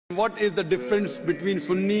What is the difference between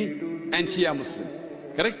Sunni and Shia Muslim?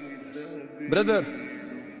 Correct? Brother,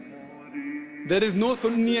 there is no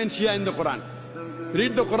Sunni and Shia in the Quran.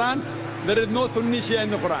 Read the Quran, there is no Sunni Shia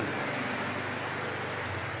in the Quran.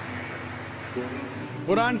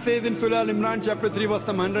 Quran says in Surah Al-Imran chapter 3 verse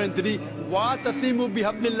 103, وَاتَصِمُوا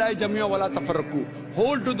بِحَبْلِ اللَّهِ جَمِيعًا وَلَا تَفَرَّقُوا.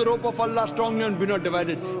 Hold to the rope of Allah strongly and be not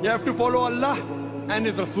divided. You have to follow Allah and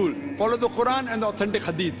His Rasul. Follow the Quran and the authentic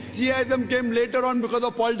Hadith. Shiaism came later on because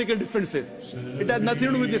of political differences. It has nothing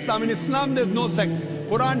to do with Islam. In Islam there is no sect.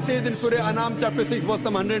 Quran says in Surah Anam chapter 6 verse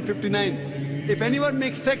 159, if anyone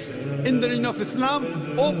makes sects in the religion of Islam,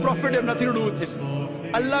 O Prophet, have nothing to do with it.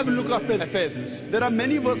 Allah will look after the affairs. There are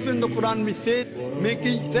many verses in the Quran which say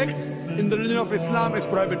making sects in the religion of Islam is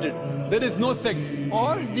prohibited. There is no sect.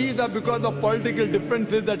 All these are because of political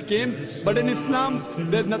differences that came. But in Islam,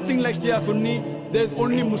 there is nothing like Shia Sunni. There is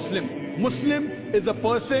only Muslim. Muslim is a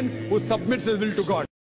person who submits his will to God.